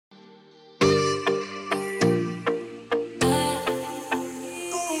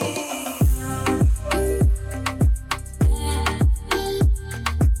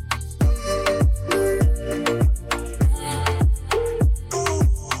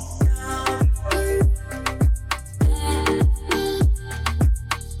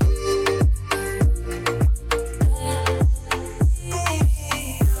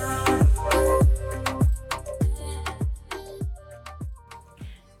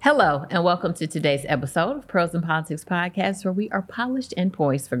Hello, and welcome to today's episode of Pearls and Politics Podcast, where we are polished and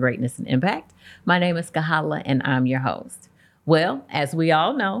poised for greatness and impact. My name is Kahala, and I'm your host. Well, as we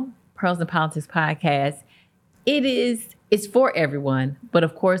all know, Pearls and Politics Podcast, it's for everyone, but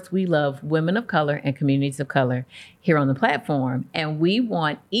of course, we love women of color and communities of color here on the platform, and we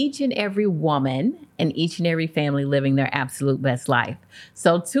want each and every woman and each and every family living their absolute best life.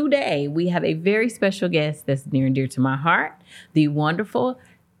 So today, we have a very special guest that's near and dear to my heart, the wonderful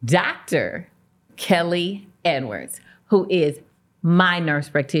Dr. Kelly Edwards, who is my nurse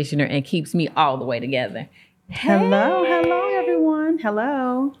practitioner and keeps me all the way together. Hello everyone.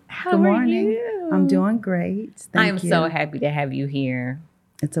 Hello. How Good morning. are you? I'm doing great. Thank I am you. so happy to have you here.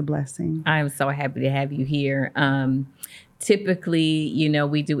 It's a blessing. I am so happy to have you here. Typically,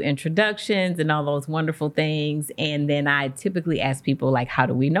 we do introductions and all those wonderful things. And then I typically ask people, like, how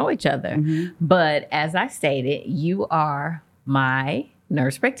do we know each other? Mm-hmm. But as I stated, you are my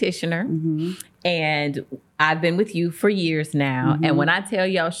nurse practitioner. Mm-hmm. And I've been with you for years now. Mm-hmm. And when I tell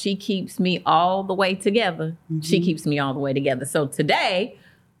y'all she keeps me all the way together, she keeps me all the way together. So today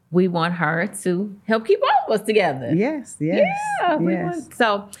we want her to help keep all of us together. Yes.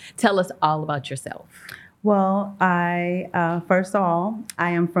 So tell us all about yourself. Well, first of all,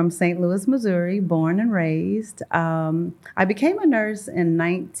 I am from St. Louis, Missouri, born and raised. I became a nurse in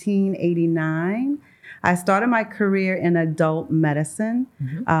 1989. I started my career in adult medicine.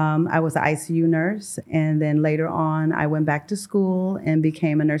 Mm-hmm. I was an ICU nurse, and then later on, I went back to school and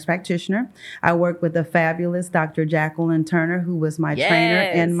became a nurse practitioner. I worked with the fabulous Dr. Jacqueline Turner, who was my trainer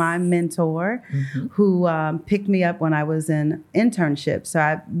and my mentor, who picked me up when I was in internship. So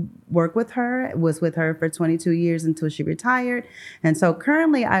I worked with her, was with her for 22 years until she retired. And so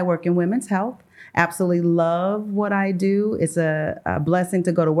currently, I work in women's health. Absolutely love what I do. It's a blessing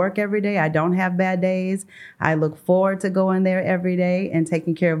to go to work every day. I don't have bad days. I look forward to going there every day and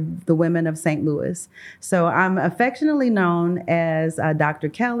taking care of the women of St. Louis. So I'm affectionately known as Dr.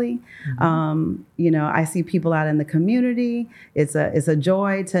 Kelly. I see people out in the community. It's a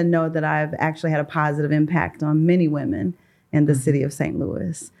joy to know that I've actually had a positive impact on many women in the city of St.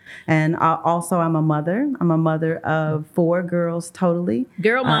 Louis. And I'm a mother. I'm a mother of 4 girls totally.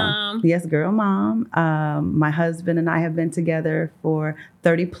 Girl mom. Yes, girl mom. My husband and I have been together for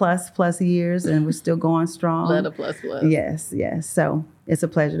 30 plus years, and we're still going strong. Love the plus. Yes. So it's a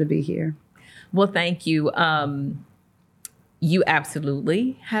pleasure to be here. Well, thank you. You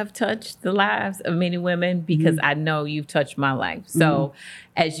absolutely have touched the lives of many women because I know you've touched my life. So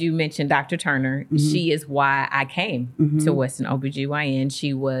as you mentioned, Dr. Turner, she is why I came to Western OBGYN.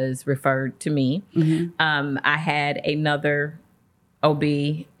 She was referred to me. I had another OB.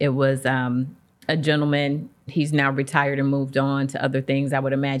 It was a gentleman. He's now retired and moved on to other things, I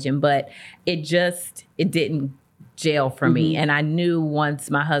would imagine. But it didn't gel for me. And I knew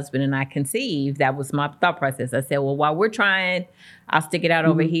once my husband and I conceived, that was my thought process. I said, well, while we're trying, I'll stick it out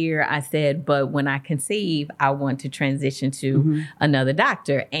over here. I said, but when I conceive, I want to transition to another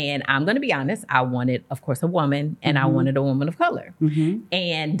doctor. And I'm going to be honest, I wanted, of course, a woman, and I wanted a woman of color.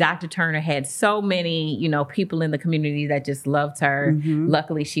 And Dr. Turner had so many, people in the community that just loved her.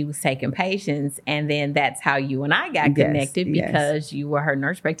 Luckily, she was taking patients. And then that's how you and I got connected because you were her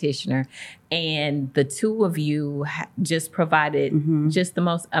nurse practitioner. And the two of you just provided just the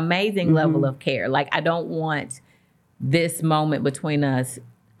most amazing level of care. Like, I don't want this moment between us.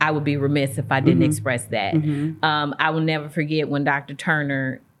 I would be remiss if I didn't express that. I will never forget when Dr.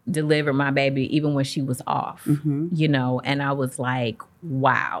 Turner delivered my baby, even when she was off, and I was like,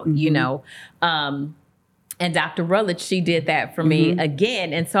 wow, and Dr. Rutledge, she did that for me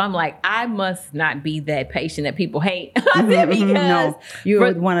again. And so I'm like, I must not be that patient that people hate. No, you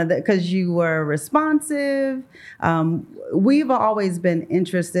were because you were responsive. We've always been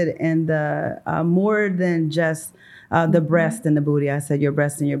interested in the more than just the breast and the booty. I said your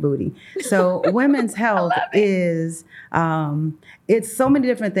breast and your booty. So women's health is, it's so many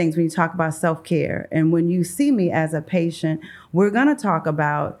different things when you talk about self-care. And when you see me as a patient, we're going to talk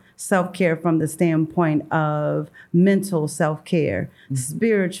about self-care from the standpoint of mental self-care,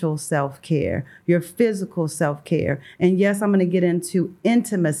 spiritual self-care, your physical self-care. And yes, I'm going to get into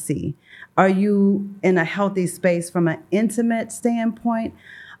intimacy. Are you in a healthy space from an intimate standpoint?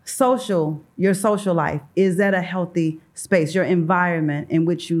 Your social life, is that a healthy space? Your environment in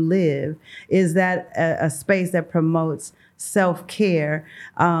which you live, is that a space that promotes self-care.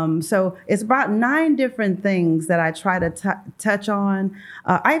 So it's about 9 different things that I try to touch on.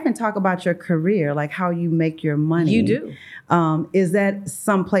 I even talk about your career, like how you make your money. You do. Is that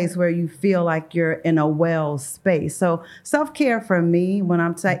some place where you feel like you're in a well space? So self-care for me, when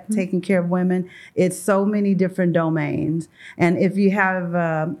I'm taking care of women, it's so many different domains. And if we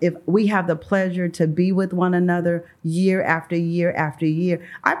have the pleasure to be with one another year after year after year,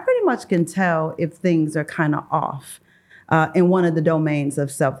 I pretty much can tell if things are kind of off in one of the domains of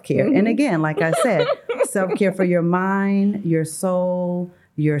self-care. And again, like I said, self-care for your mind, your soul,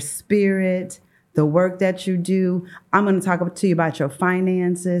 your spirit, the work that you do. I'm going to talk to you about your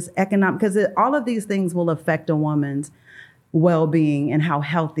finances, economic, because all of these things will affect a woman's well-being and how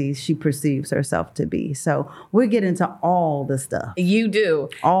healthy she perceives herself to be. So we get into all the stuff. You do.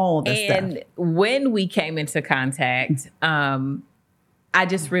 All the stuff. And when we came into contact, I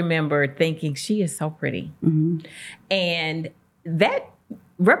just remember thinking, she is so pretty. And that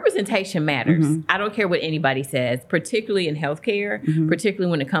representation matters. I don't care what anybody says, particularly in healthcare, particularly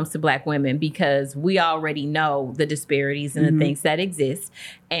when it comes to Black women, because we already know the disparities and the things that exist.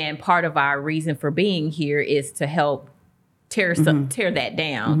 And part of our reason for being here is to help tear that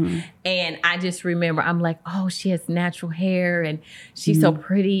down. And I just remember, I'm like, oh, she has natural hair and she's so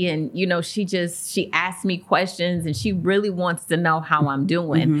pretty. And, you know, she asked me questions and she really wants to know how I'm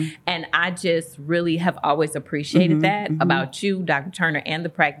doing. And I just really have always appreciated that about you, Dr. Turner, and the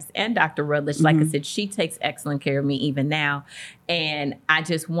practice, and Dr. Rutledge. Like I said, she takes excellent care of me even now. And I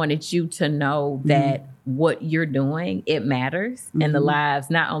just wanted you to know that what you're doing, it matters in the lives,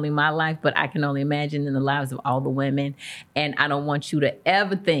 not only my life, but I can only imagine in the lives of all the women. And I don't want you to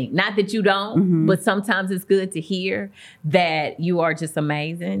ever think, not that you don't, but sometimes it's good to hear that you are just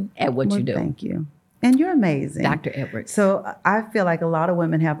amazing at what you do. Thank you. And you're amazing. Dr. Edwards. So I feel like a lot of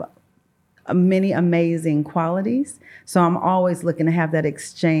women have many amazing qualities. So I'm always looking to have that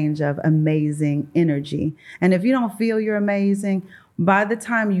exchange of amazing energy. And if you don't feel you're amazing, by the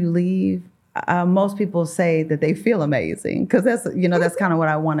time you leave, most people say that they feel amazing, because that's kind of what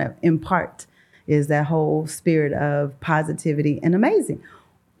I want to impart, is that whole spirit of positivity and amazing.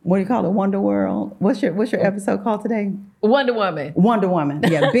 What do you call it? Wonder World. What's your episode called today? Wonder Woman. Wonder Woman.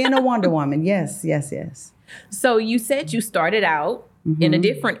 Yeah, being a Wonder Woman. Yes. So you said you started out in a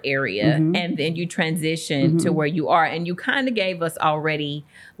different area and then you transitioned to where you are, and you kind of gave us already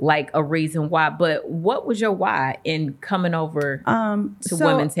like a reason why, but what was your why in coming over to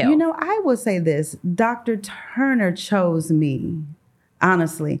women's health? You know, I will say this, Dr. Turner chose me,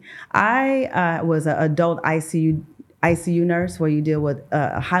 honestly. I was an adult ICU nurse, where you deal with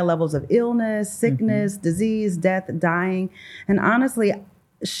high levels of illness, sickness, disease, death, dying. And honestly,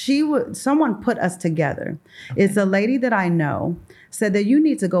 someone put us together. Okay. It's a lady that I know said that you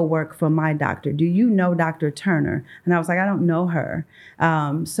need to go work for my doctor. Do you know Dr. Turner? And I was like, I don't know her.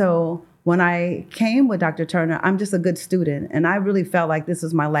 So when I came with Dr. Turner, I'm just a good student. And I really felt like this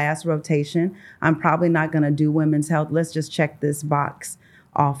was my last rotation. I'm probably not going to do women's health. Let's just check this box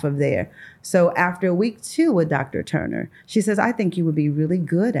off of there. So after week 2 with Dr. Turner, she says, I think you would be really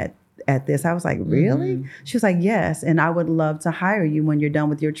good at this. I was like, really? She was like, yes. And I would love to hire you when you're done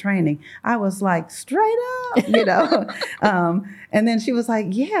with your training. I was like, straight up, you know? And then she was like,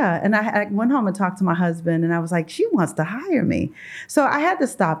 yeah. And I went home and talked to my husband, and I was like, she wants to hire me. So I had to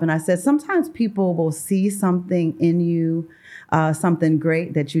stop. And I said, sometimes people will see something in you, something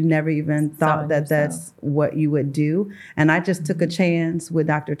great that you never even thought that's what you would do. And I just took a chance with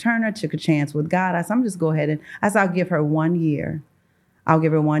Dr. Turner, took a chance with God. I said, I'm just go ahead and I'll give her 1 year. I'll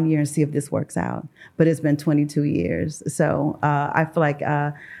give her 1 year and see if this works out. But it's been 22 years. So I feel like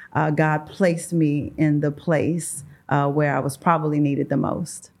God placed me in the place where I was probably needed the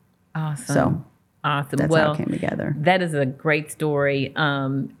most. Awesome. So awesome. That's how it came together. That is a great story.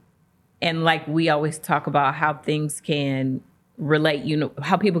 And like we always talk about how things can relate,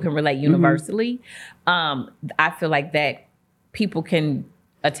 how people can relate universally. I feel like that people can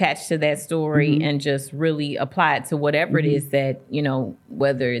attach to that story and just really apply it to whatever it is that,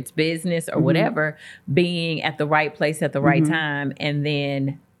 whether it's business or whatever, being at the right place at the right time, and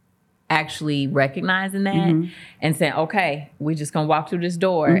then actually recognizing that and saying, okay, we're just going to walk through this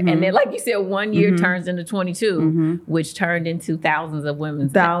door. And then, like you said, 1 year turns into 22, which turned into thousands of women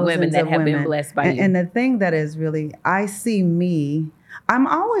that have been blessed by you. And the thing that is really, I'm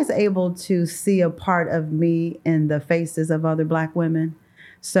always able to see a part of me in the faces of other Black women.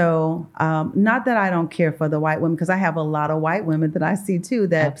 So not that I don't care for the white women, because I have a lot of white women that I see too,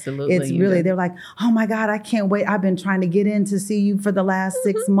 that absolutely it's really, they're like, oh my God, I can't wait. I've been trying to get in to see you for the last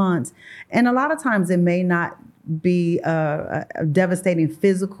 6 months. And a lot of times it may not be a devastating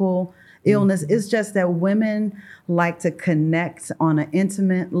physical illness. It's just that women like to connect on an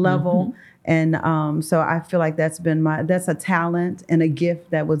intimate level. And so I feel like that's a talent and a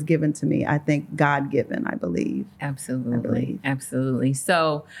gift that was given to me. I think God-given, I believe. Absolutely. Absolutely.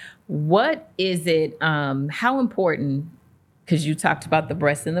 So what is it, how important, because you talked about the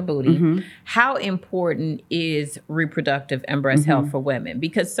breast and the booty, how important is reproductive and breast health for women?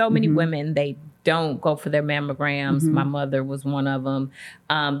 Because so many women, they don't go for their mammograms. My mother was one of them.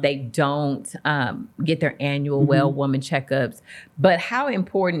 They don't get their annual well woman checkups. But how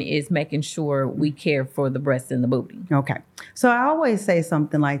important is making sure we care for the breast and the booty? Okay. So I always say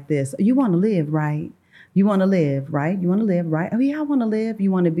something like this. You want to live, right? You want to live, right? You want to live, right? Oh, yeah, I want to live.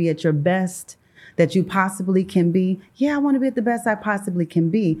 You want to be at your best that you possibly can be. Yeah, I want to be at the best I possibly can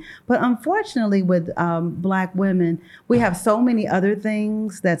be. But unfortunately, with Black women, we have so many other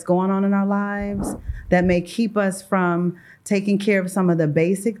things that's going on in our lives that may keep us from taking care of some of the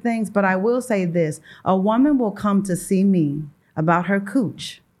basic things. But I will say this, a woman will come to see me about her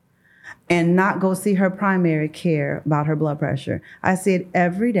cooch and not go see her primary care about her blood pressure. I see it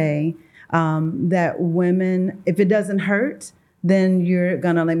every day that women, if it doesn't hurt, then you're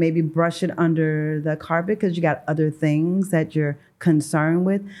gonna like maybe brush it under the carpet because you got other things that you're concerned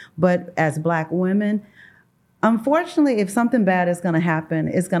with. But as Black women, unfortunately, if something bad is gonna happen,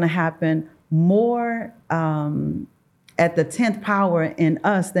 it's gonna happen more at the 10th power in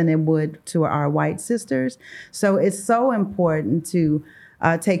us than it would to our white sisters. So it's so important to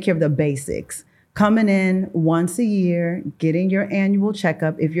take care of the basics. Coming in once a year, getting your annual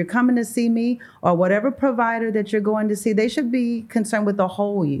checkup. If you're coming to see me or whatever provider that you're going to see, they should be concerned with the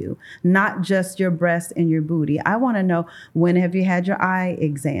whole you, not just your breast and your booty. I want to know, when have you had your eye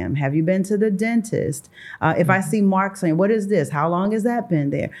exam? Have you been to the dentist? If I see marks on you, what is this? How long has that been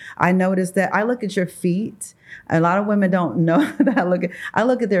there? I noticed that I look at your feet. A lot of women don't know that I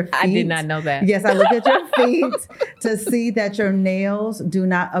look at their feet. I did not know that. Yes, I look at your feet to see that your nails do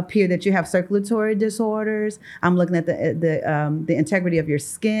not appear that you have circulatory disorders. I'm looking at the integrity of your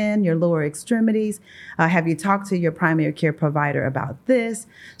skin, your lower extremities. Have you talked to your primary care provider about this?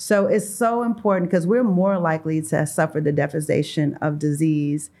 So it's so important because we're more likely to suffer the devastation of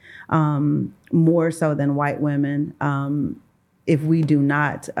disease more so than white women if we do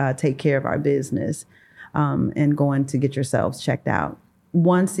not take care of our business. And going to get yourselves checked out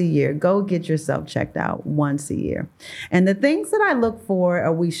once a year. Go get yourself checked out once a year. And the things that I look for,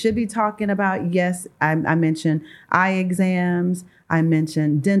 or we should be talking about, yes, I mentioned eye exams. I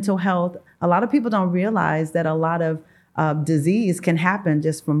mentioned dental health. A lot of people don't realize that a lot of disease can happen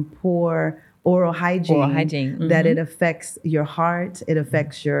just from poor oral hygiene. That it affects your heart, it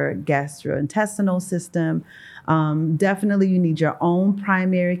affects your gastrointestinal system. Definitely you need your own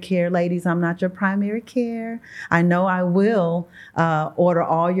primary care. Ladies, I'm not your primary care. I know I will order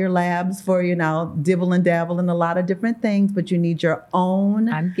all your labs for you now, dibble and dabble in a lot of different things, but you need your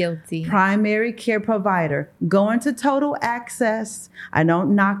own I'm guilty. primary care provider. Go into Total Access. I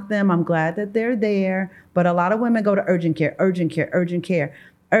don't knock them. I'm glad that they're there. But a lot of women go to urgent care.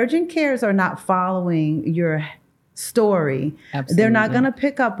 Urgent cares are not following your story. Absolutely. They're not going to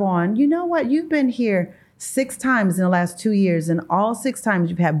pick up on, you know what, you've been here 6 times in the last 2 years, and all 6 times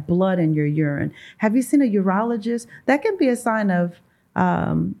you've had blood in your urine. Have you seen a urologist? That can be a sign of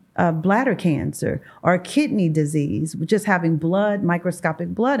bladder cancer or kidney disease, just having blood, microscopic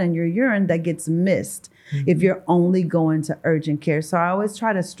blood in your urine that gets missed if you're only going to urgent care. So I always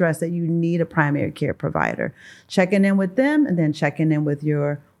try to stress that you need a primary care provider. Checking in with them and then checking in with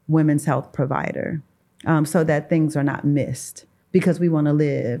your women's health provider so that things are not missed. Because we want to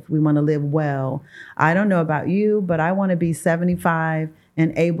live well. I don't know about you, but I want to be 75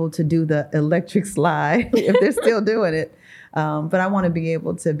 and able to do the electric slide if they're still doing it. But I want to be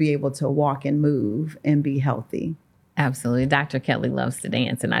able to walk and move and be healthy. Absolutely. Dr. Kelly loves to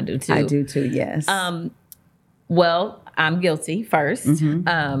dance, and I do too. I do too, yes. Well, I'm guilty first.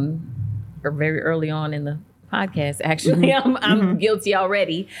 Or very early on in the podcast, actually. I'm guilty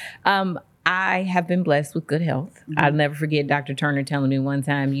already. I have been blessed with good health. I'll never forget Dr. Turner telling me one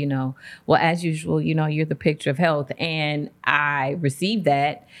time, well, as usual, you're the picture of health. And I received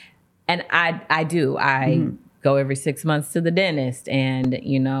that. And I do. I go every 6 months to the dentist, and,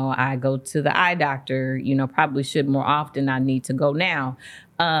 I go to the eye doctor, probably should more often. I need to go now.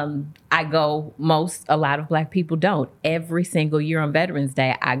 I go, a lot of Black people don't. Every single year on Veterans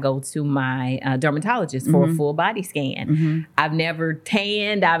Day, I go to my dermatologist for a full body scan. I've never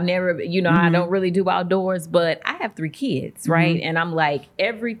tanned. I've never, I don't really do outdoors, but I have 3 kids, right? And I'm like,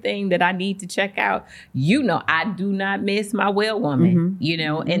 everything that I need to check out, I do not miss my well woman,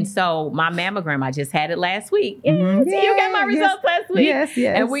 and so my mammogram, I just had it last week. Yes, you got my results last week. Yes.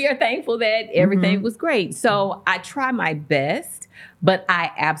 And we are thankful that everything was great. So I try my best, but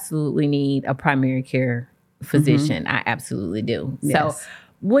I absolutely need a primary care physician. I absolutely do. Yes. So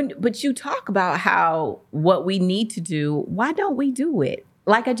but you talk about what we need to do, why don't we do it?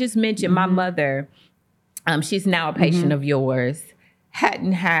 Like I just mentioned, my mother, she's now a patient of yours,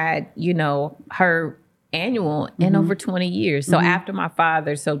 hadn't had, her annual in over 20 years. So after my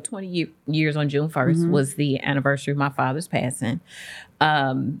father, 20 years on June 1st was the anniversary of my father's passing.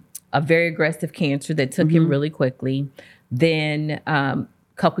 A very aggressive cancer that took him really quickly. Then a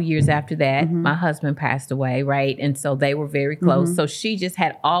couple years after that, my husband passed away, right? And so they were very close. So she just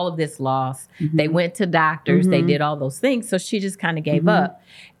had all of this loss. They went to doctors. They did all those things. So she just kind of gave up.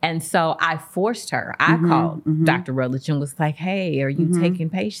 And so I forced her. I called Dr. Rutledge and was like, hey, are you taking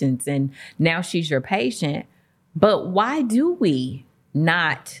patients? And now she's your patient. But why do we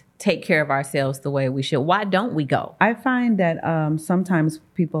not take care of ourselves the way we should? Why don't we go? I find that sometimes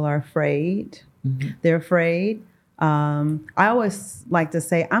people are afraid. They're afraid. I always like to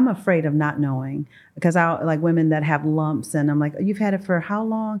say, I'm afraid of not knowing, because I like women that have lumps and I'm like, you've had it for how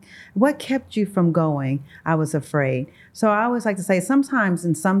long? What kept you from going? I was afraid. So I always like to say, sometimes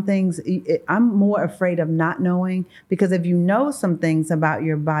in some things, I'm more afraid of not knowing, because if you know some things about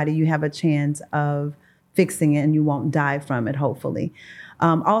your body, you have a chance of fixing it and you won't die from it, hopefully.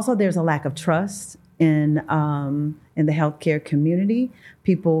 Also, there's a lack of trust in the healthcare community.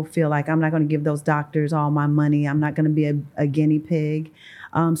 People feel like, I'm not going to give those doctors all my money. I'm not going to be a guinea pig.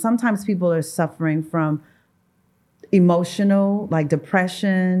 Sometimes people are suffering from emotional, like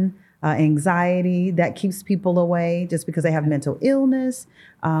depression, anxiety that keeps people away just because they have mental illness.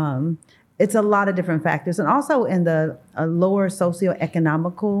 It's a lot of different factors. And also in the lower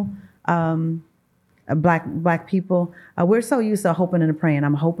socioeconomical Black people, we're so used to hoping and praying.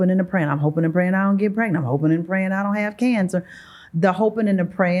 I'm hoping and praying. I'm hoping and praying I don't get pregnant. I'm hoping and praying I don't have cancer. The hoping and the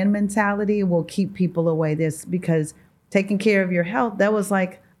praying mentality will keep people away. This because taking care of your health, that was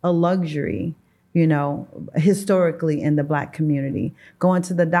like a luxury, historically in the Black community. Going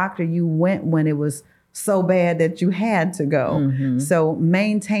to the doctor, you went when it was so bad that you had to go. So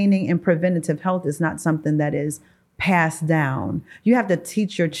maintaining and preventative health is not something that is passed down. You have to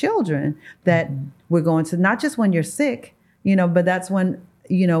teach your children that we're going to, not just when you're sick, but that's when,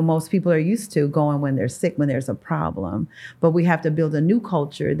 most people are used to going when they're sick, when there's a problem. But we have to build a new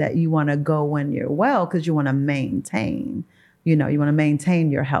culture that you want to go when you're well, because you want to maintain, you want to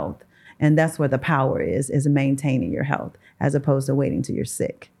maintain your health. And that's where the power is maintaining your health, as opposed to waiting till you're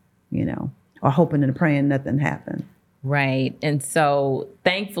sick, or hoping and praying nothing happened. Right. And so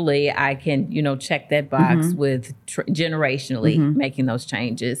thankfully I can, check that box with generationally making those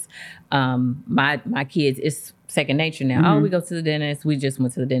changes. My kids, it's second nature now. Oh, we go to the dentist. We just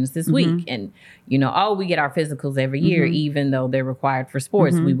went to the dentist this week. And, we get our physicals every year, even though they're required for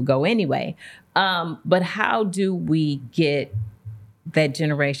sports, we would go anyway. But how do we get that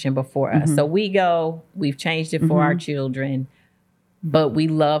generation before us? So we've changed it for our children, but we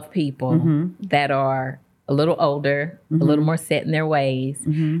love people that are a little older, a little more set in their ways.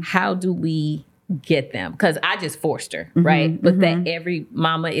 How do we get them? Because I just forced her, right? But that every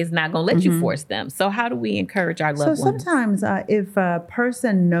mama is not going to let you force them. So how do we encourage our loved ones? So sometimes if a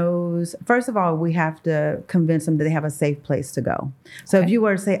person knows, first of all, we have to convince them that they have a safe place to go. So if you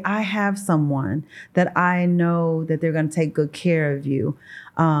were to say, I have someone that I know that they're going to take good care of you,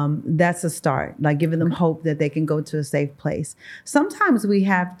 that's a start, like giving them hope that they can go to a safe place. Sometimes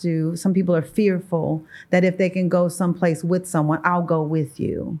some people are fearful that if they can go someplace with someone, I'll go with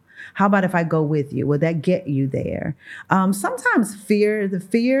you. How about if I go with you? Will that get you there? Sometimes the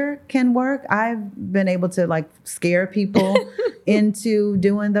fear can work. I've been able to scare people into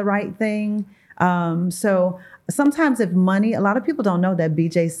doing the right thing. So sometimes if money, a lot of people don't know that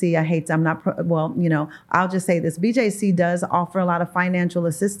BJC, I'll just say this, BJC does offer a lot of financial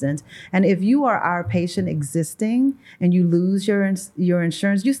assistance. And if you are our patient existing and you lose your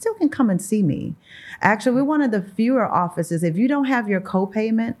insurance, you still can come and see me. Actually, we're one of the fewer offices. If you don't have your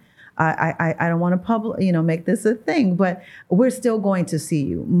copayment, I don't want to make this a thing, but we're still going to see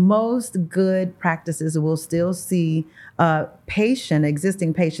you. Most good practices will still see a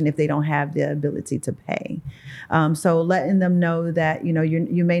existing patient, if they don't have the ability to pay. So letting them know that,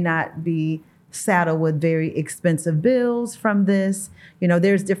 you may not be saddled with very expensive bills from this.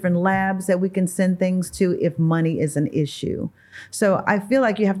 There's different labs that we can send things to if money is an issue. So I feel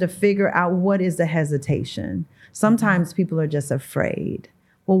like you have to figure out what is the hesitation. Sometimes people are just afraid.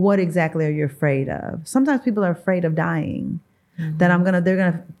 Well, what exactly are you afraid of? Sometimes people are afraid of dying. That they're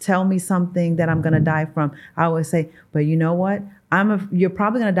gonna tell me something that I'm gonna die from. I always say, but you know what? You're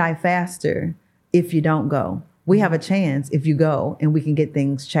probably gonna die faster if you don't go. We have a chance if you go and we can get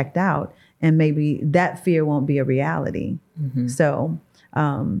things checked out, and maybe that fear won't be a reality. So,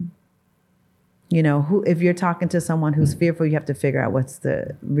 if you're talking to someone who's fearful, you have to figure out what's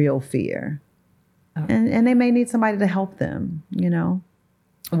the real fear, and they may need somebody to help them.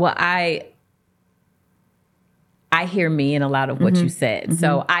 Well, I hear me in a lot of what you said.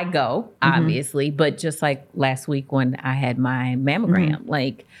 So I go, obviously, but just like last week when I had my mammogram,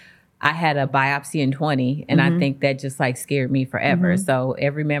 like I had a biopsy in 20, and I think that just like scared me forever. So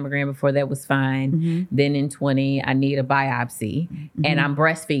every mammogram before that was fine. Then in 20, I need a biopsy, and I'm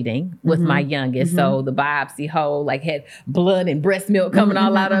breastfeeding with my youngest. So the biopsy hole like had blood and breast milk coming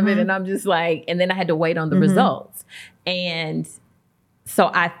all out of it. And I'm just like, and then I had to wait on the results. And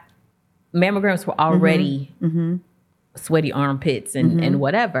so mammograms were already sweaty armpits and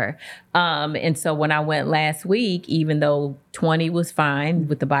whatever. And so when I went last week, even though 20 was fine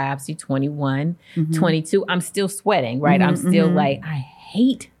with the biopsy, 21, 22, I'm still sweating, right? I'm still like, I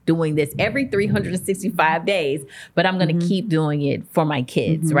hate doing this every 365 days, but I'm going to keep doing it for my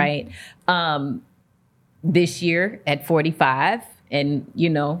kids, right? This year at 45, and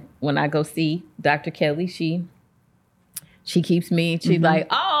when I go see Dr. Kelly, she keeps me, she's like,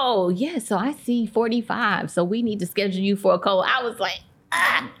 oh, yeah, so I see 45. So we need to schedule you for a colon. I was like,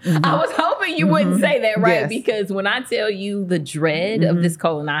 I was hoping you wouldn't say that, right? Yes. Because when I tell you the dread of this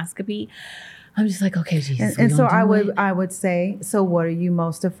colonoscopy, I'm just like, okay, Jesus. And so I would say, so what are you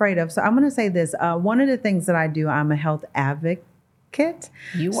most afraid of? So I'm going to say this. One of the things that I do, I'm a health advocate.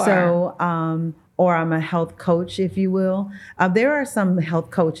 You are. So, or I'm a health coach, if you will. There are some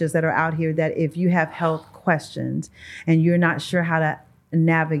health coaches that are out here that if you have health questions and you're not sure how to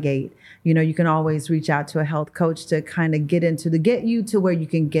navigate, you can always reach out to a health coach to kind of get you to where you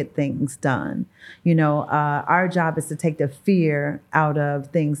can get things done. Our job is to take the fear out of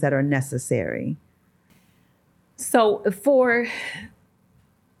things that are necessary. So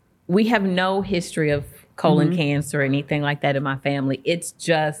we have no history of colon cancer or anything like that in my family. It's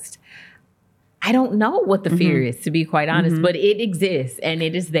just, I don't know what the fear is, to be quite honest, but it exists and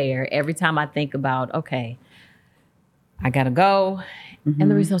it is there every time I think about, okay, I got to go and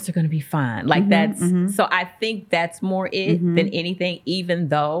the results are going to be fine. Like so I think that's more it than anything, even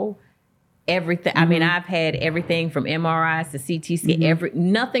though everything, I mean, I've had everything from MRIs to CT scan,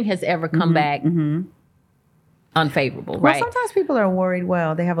 nothing has ever come back unfavorable, right? Well, sometimes people are worried.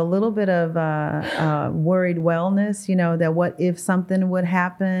 Well, they have a little bit of worried wellness, that what if something would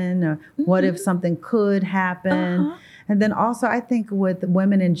happen, or what if something could happen? And then also, I think with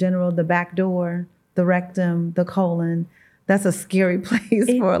women in general, the back door, the rectum, the colon, that's a scary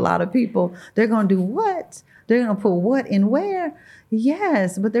place for a lot of people. They're going to do what? They're going to put what in where?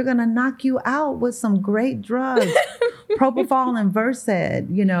 Yes, but they're going to knock you out with some great drugs. Propofol and Versed,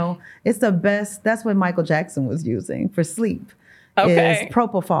 it's the best. That's what Michael Jackson was using for sleep. Okay. Is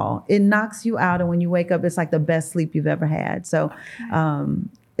propofol. It knocks you out, and when you wake up, it's like the best sleep you've ever had. So,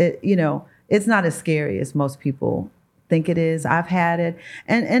 it's not as scary as most people think it is. I've had it,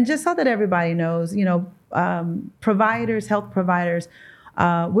 and just so that everybody knows, providers, health providers,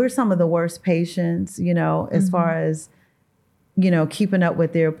 we're some of the worst patients, as far as keeping up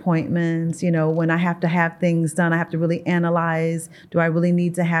with their appointments. When I have to have things done, I have to really analyze, do I really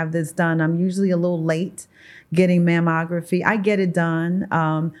need to have this done? I'm usually a little late getting mammography. I get it done,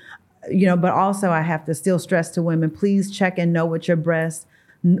 but also I have to still stress to women, please check and know what your breasts,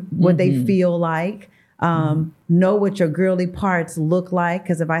 what they feel like. Know what your girly parts look like.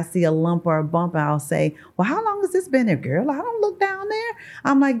 Because if I see a lump or a bump, I'll say, well, how long has this been there, girl? I don't look down there.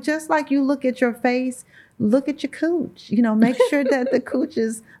 I'm like, just like you look at your face, look at your cooch, make sure that the cooch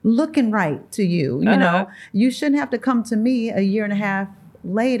is looking right to you. You shouldn't have to come to me a year and a half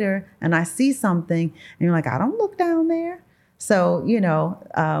later and I see something and you're like, I don't look down there. So,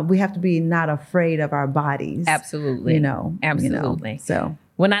 we have to be not afraid of our bodies. Absolutely. Absolutely. So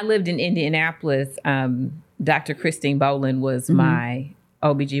when I lived in Indianapolis, Dr. Christine Boland was my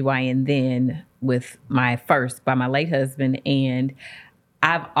OBGYN then by my late husband. And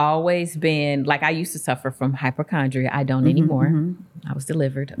I've always been, like, I used to suffer from hypochondria. I don't anymore. I was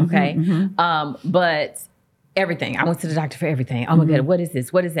delivered. Okay. But everything. I went to the doctor for everything. Oh my God, what is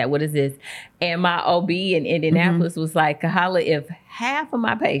this? What is that? What is this? And my OB in Indianapolis was like, Kahala, if half of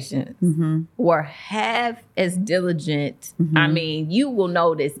my patients were half as diligent, I mean, you will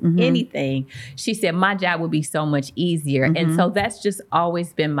notice anything. She said, my job would be so much easier. And so that's just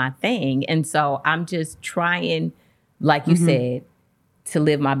always been my thing. And so I'm just trying, like you said, to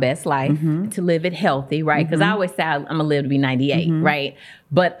live my best life, to live it healthy, right? Because I always say I'm gonna live to be 98, right?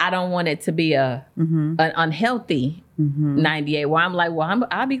 But I don't want it to be an unhealthy 98 where I'm like, well,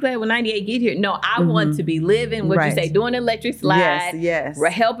 I'll be glad when 98 get here. No, I want to be living, what you say, doing electric slide,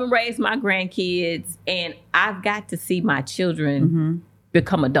 helping raise my grandkids. And I've got to see my children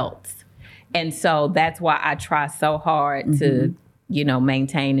become adults. And so that's why I try so hard to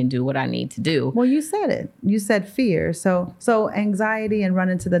maintain and do what I need to do. Well, you said it. You said fear. So anxiety and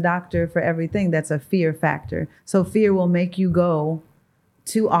running to the doctor for everything, that's a fear factor. So fear will make you go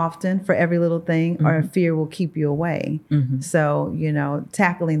too often for every little thing, or fear will keep you away. So,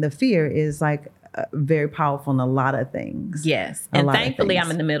 tackling the fear is like very powerful in a lot of things. Yes. And thankfully I'm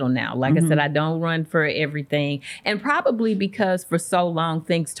in the middle now. Like I said, I don't run for everything. And probably because for so long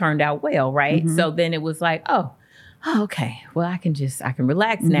things turned out well, right? So then it was like, oh, okay, well, I can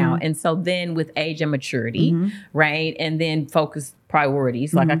relax now. And so then with age and maturity, right? And then focus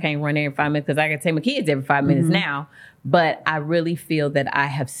priorities. Like I can't run every 5 minutes because I got to take my kids every 5 minutes now. But I really feel that I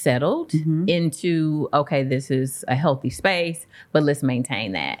have settled into, okay, this is a healthy space, but let's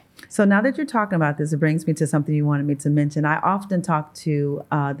maintain that. So now that you're talking about this, it brings me to something you wanted me to mention. I often talk to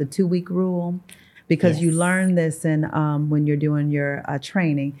the 2-week rule, because you learn this when you're doing your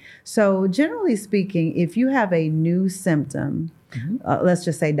training. So generally speaking, if you have a new symptom, let's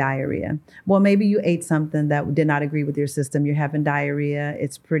just say diarrhea. Well, maybe you ate something that did not agree with your system. You're having diarrhea.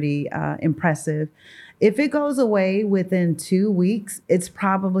 It's pretty impressive. If it goes away within 2 weeks, it's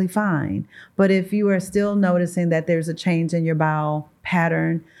probably fine. But if you are still noticing that there's a change in your bowel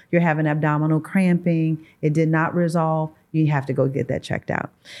pattern, you're having abdominal cramping, it did not resolve, you have to go get that checked out.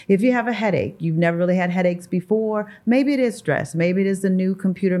 If you have a headache, you've never really had headaches before, maybe it is stress. Maybe it is the new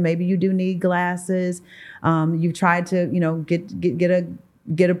computer. Maybe you do need glasses. You've tried to,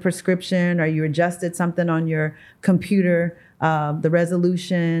 get a prescription, or you adjusted something on your computer, the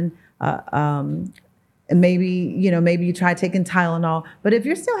resolution, and maybe you try taking Tylenol. But if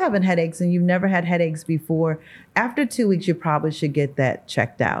you're still having headaches and you've never had headaches before, after 2 weeks, you probably should get that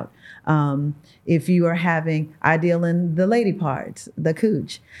checked out. If you are having, ideal in the lady parts, the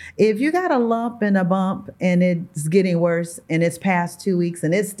cooch. If you got a lump and a bump and it's getting worse and it's past 2 weeks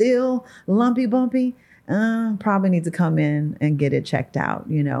and it's still lumpy bumpy, probably need to come in and get it checked out.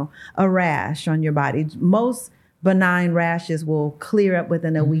 A rash on your body. Most benign rashes will clear up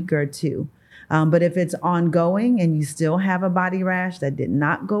within a week or two. But if it's ongoing and you still have a body rash that did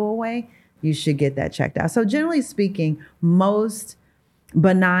not go away, you should get that checked out. So generally speaking, most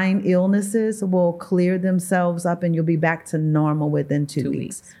benign illnesses will clear themselves up and you'll be back to normal within 2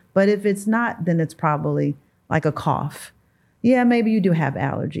 weeks. But if it's not, then it's probably like a cough. Yeah, maybe you do have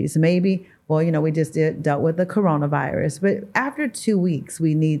allergies. Maybe, we just dealt with the coronavirus. But after 2 weeks,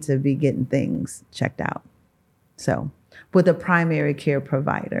 we need to be getting things checked out. So with a primary care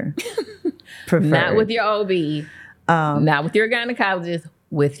provider. Not with your OB, not with your gynecologist,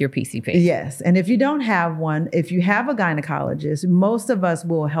 with your PCP. Yes. And if you don't have one, if you have a gynecologist, most of us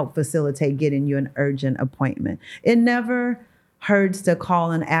will help facilitate getting you an urgent appointment. It never hurts to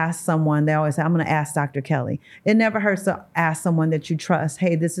call and ask someone. They always say, I'm going to ask Dr. Kelly. It never hurts to ask someone that you trust.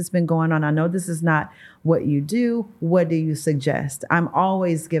 Hey, this has been going on. I know this is not what you do. What do you suggest? I'm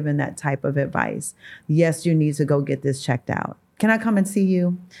always given that type of advice. Yes, you need to go get this checked out. Can I come and see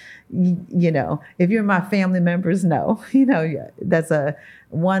you? If you're my family members, no. That's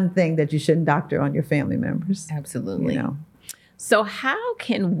one thing that you shouldn't doctor on your family members. Absolutely. So how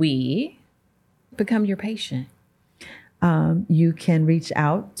can we become your patient? You can reach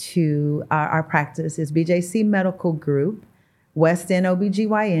out to our practice is BJC Medical Group, West End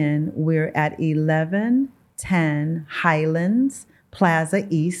OBGYN. We're at 1110 Highlands Plaza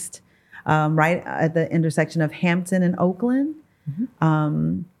East, right at the intersection of Hampton and Oakland.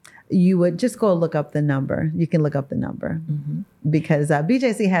 You would just go look up the number. You can look up the number because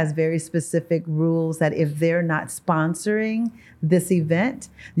BJC has very specific rules that if they're not sponsoring this event,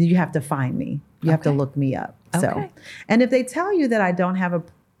 you have to find me. You have to look me up. So, and if they tell you that I don't have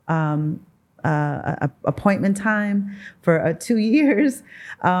a appointment time for 2 years,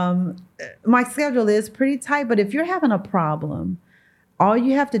 my schedule is pretty tight. But if you're having a problem, all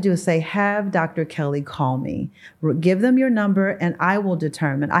you have to do is say, have Dr. Kelly call me. Give them your number and I will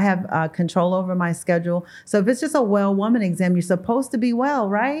determine. I have control over my schedule. So if it's just a well woman exam, you're supposed to be well,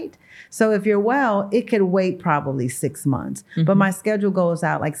 right? So if you're well, it could wait probably 6 months. But my schedule goes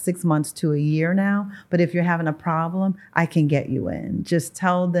out like 6 months to a year now. But if you're having a problem, I can get you in. Just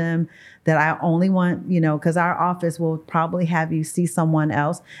tell them that I only want, because our office will probably have you see someone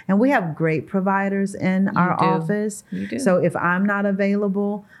else. And we have great providers in our office. So if I'm not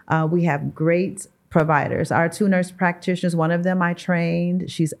available, we have great providers. Our 2 nurse practitioners, one of them I trained.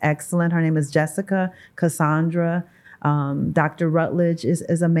 She's excellent. Her name is Jessica Cassandra. Dr. Rutledge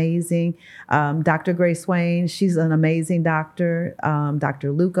is amazing. Dr. Grace Swain, she's an amazing doctor.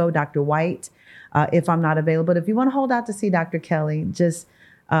 Dr. Luco, Dr. White, if I'm not available. But if you want to hold out to see Dr. Kelly, just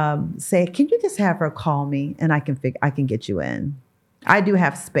say, can you just have her call me and I can get you in. I do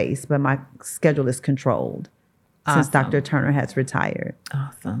have space, but my schedule is controlled since Dr. Turner has retired.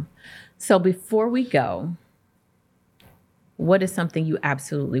 Awesome. So before we go, what is something you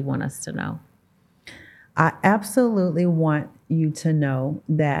absolutely want us to know? I absolutely want you to know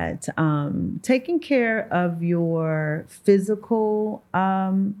that taking care of your physical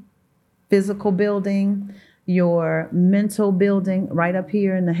building, your mental building right up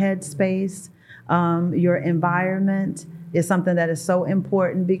here in the head space, your environment is something that is so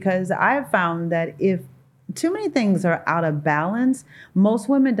important, because I've found that if too many things are out of balance, most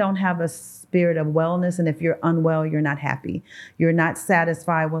women don't have a spirit of wellness. And if you're unwell, you're not happy. You're not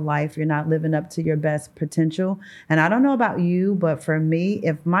satisfied with life. You're not living up to your best potential. And I don't know about you, but for me,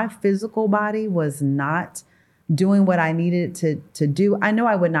 if my physical body was not doing what I needed to do, I know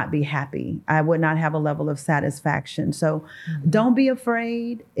I would not be happy. I would not have a level of satisfaction. So don't be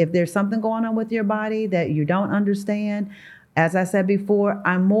afraid. If there's something going on with your body that you don't understand, as I said before,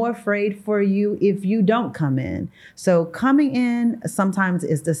 I'm more afraid for you if you don't come in. So coming in sometimes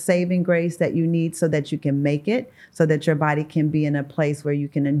is the saving grace that you need so that you can make it, so that your body can be in a place where you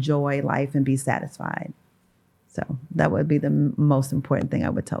can enjoy life and be satisfied. So that would be the most important thing I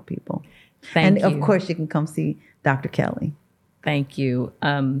would tell people. Thank you. And of course, you can come see Dr. Kelly. Thank you.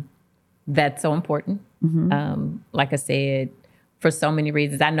 That's so important. Like I said, for so many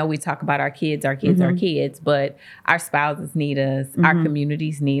reasons. I know we talk about our kids, but our spouses need us, our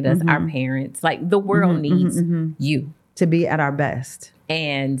communities need us, our parents, like the world needs you to be at our best.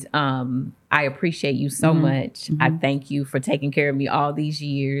 And I appreciate you so much. I thank you for taking care of me all these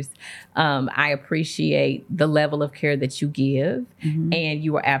years. I appreciate the level of care that you give. And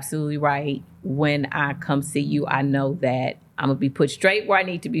you are absolutely right. When I come see you, I know that I'm going to be put straight where I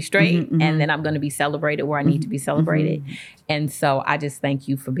need to be straight. And then I'm going to be celebrated where I need to be celebrated. And so I just thank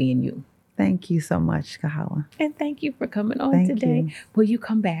you for being you. Thank you so much, Kahala. And thank you for coming on today. Will you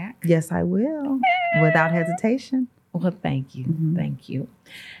come back? Yes, I will. Without hesitation. Well, thank you. Thank you.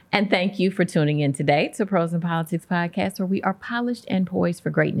 And thank you for tuning in today to Pros in Politics Podcast, where we are polished and poised for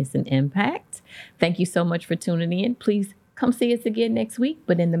greatness and impact. Thank you so much for tuning in. Please come see us again next week.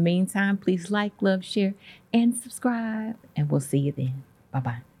 But in the meantime, please like, love, share, and subscribe. And we'll see you then.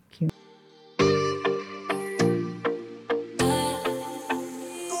 Bye-bye.